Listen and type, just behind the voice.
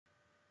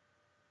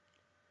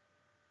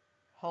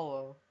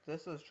Hello,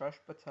 this is Josh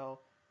Patel,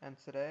 and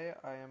today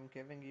I am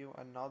giving you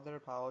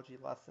another biology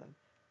lesson.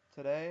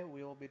 Today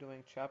we will be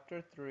doing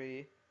Chapter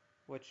 3,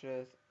 which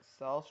is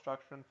Cell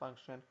Structure and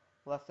Function,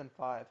 Lesson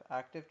 5,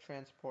 Active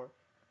Transport,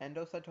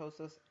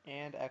 Endocytosis,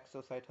 and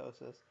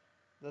Exocytosis.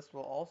 This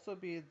will also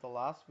be the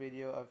last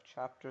video of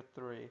Chapter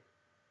 3.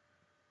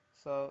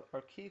 So,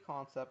 our key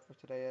concept for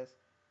today is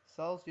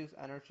cells use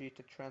energy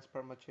to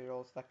transport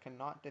materials that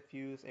cannot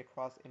diffuse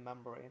across a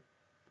membrane.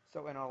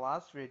 So in our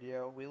last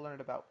video, we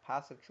learned about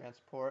passive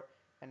transport,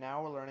 and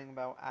now we're learning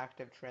about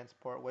active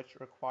transport, which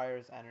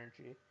requires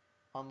energy,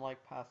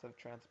 unlike passive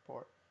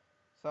transport.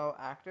 So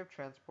active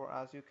transport,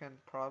 as you can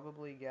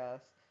probably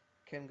guess,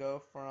 can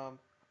go from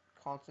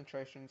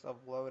concentrations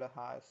of low to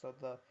high. So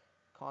the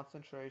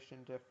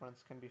concentration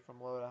difference can be from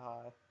low to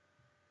high,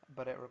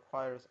 but it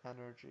requires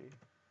energy.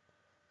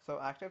 So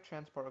active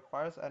transport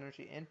requires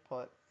energy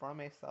input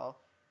from a cell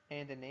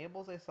and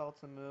enables a cell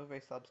to move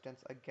a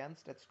substance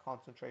against its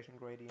concentration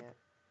gradient.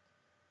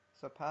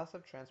 So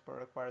passive transport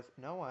requires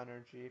no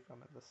energy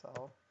from the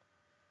cell,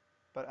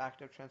 but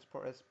active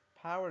transport is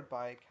powered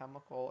by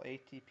chemical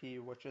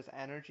ATP, which is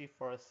energy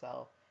for a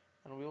cell.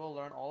 And we will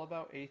learn all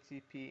about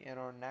ATP in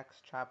our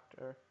next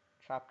chapter,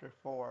 chapter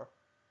 4.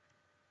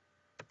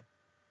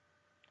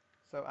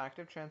 So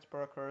active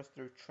transport occurs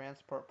through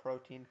transport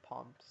protein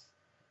pumps.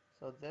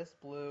 So this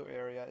blue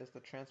area is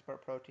the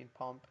transport protein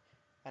pump,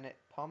 and it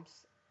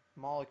pumps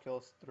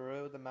molecules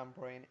through the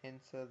membrane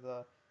into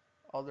the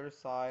other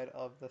side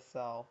of the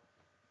cell,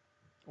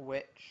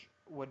 which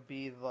would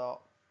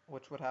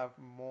have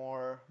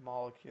more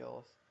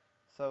molecules.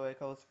 So it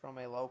goes from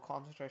a low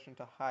concentration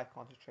to high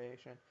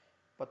concentration,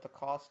 but the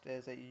cost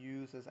is it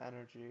uses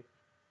energy.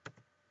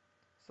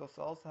 So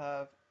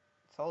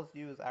cells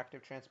use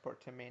active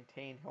transport to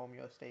maintain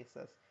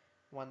homeostasis.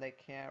 When they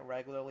can't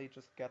regularly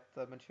just get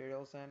the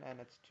materials in and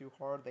it's too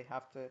hard, they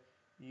have to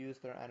use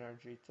their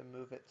energy to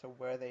move it to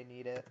where they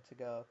need it to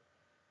go.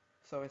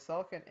 So a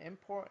cell can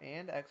import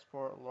and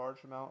export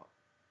large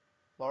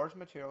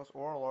materials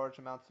or large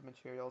amounts of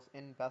materials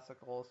in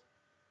vesicles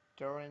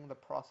during the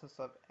process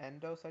of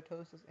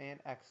endocytosis and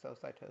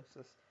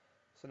exocytosis.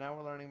 So now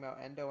we're learning about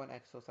endo and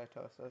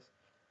exocytosis.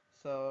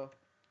 So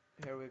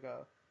here we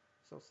go.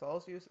 So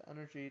cells use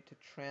energy to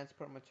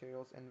transport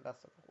materials in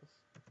vesicles.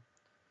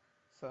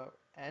 So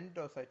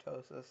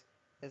endocytosis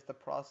is the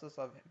process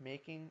of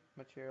taking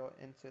material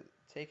into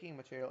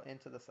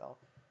the cell.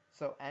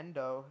 So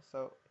ENDO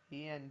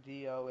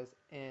is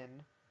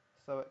in,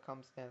 so it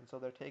comes in. So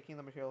they're taking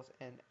the materials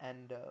in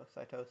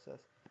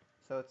endocytosis.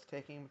 So it's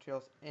taking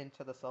materials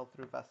into the cell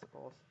through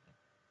vesicles.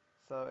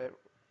 So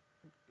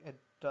it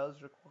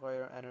does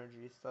require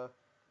energy. So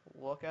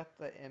look at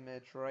the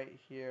image right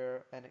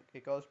here, and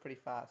it goes pretty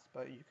fast,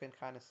 but you can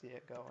kind of see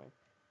it going.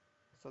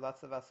 So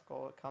that's the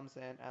vesicle. It comes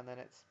in and then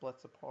it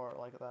splits apart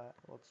like that.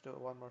 Let's do it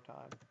one more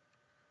time.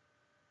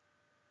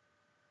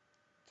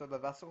 So the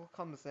vesicle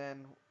comes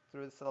in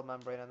through the cell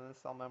membrane, and then the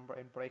cell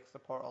membrane breaks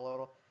apart a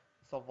little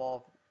to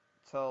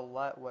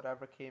let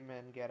whatever came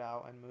in get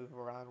out and move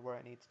around where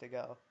it needs to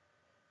go.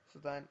 So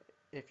then,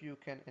 if you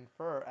can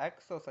infer,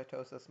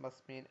 exocytosis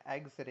must mean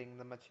exiting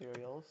the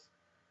materials.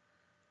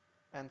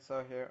 And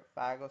so here,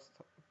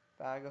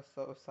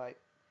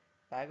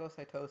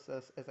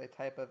 phagocytosis is a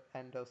type of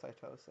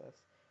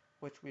endocytosis,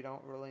 which we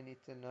don't really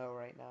need to know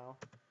right now.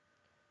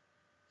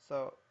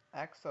 So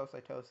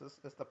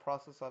exocytosis is the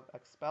process of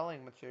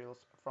expelling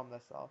materials from the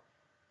cell.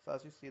 So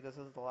as you see, this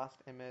is the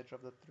last image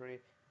of the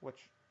three,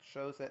 which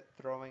shows it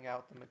throwing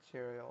out the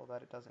material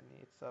that it doesn't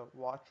need. So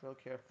watch real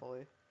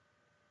carefully.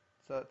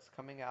 So it's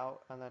coming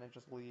out and then it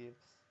just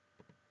leaves.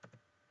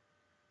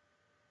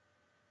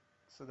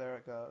 So there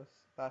it goes.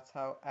 That's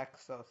how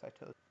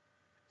exocytosis.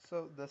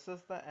 So this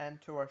is the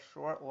end to our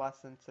short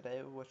lesson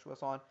today, which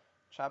was on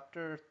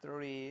Chapter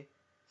 3,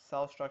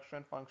 Cell Structure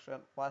and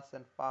Function,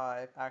 Lesson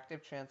 5,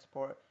 Active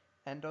Transport,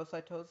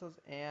 Endocytosis,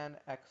 and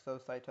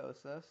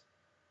Exocytosis.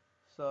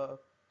 So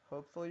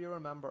hopefully you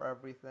remember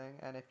everything,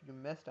 and if you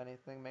missed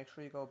anything, make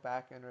sure you go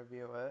back and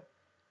review it.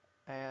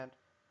 And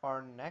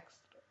our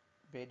next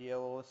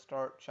video will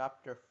start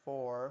Chapter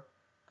 4,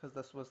 because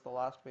this was the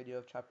last video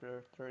of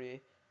Chapter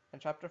 3.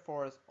 And Chapter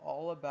 4 is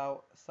all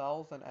about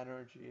cells and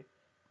energy.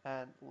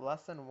 And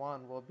Lesson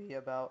 1 will be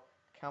about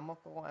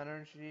chemical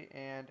energy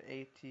and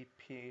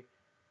ATP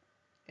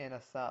in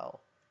a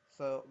cell.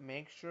 So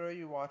make sure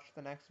you watch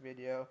the next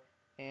video,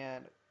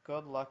 and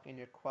good luck in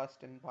your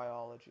quest in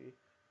biology.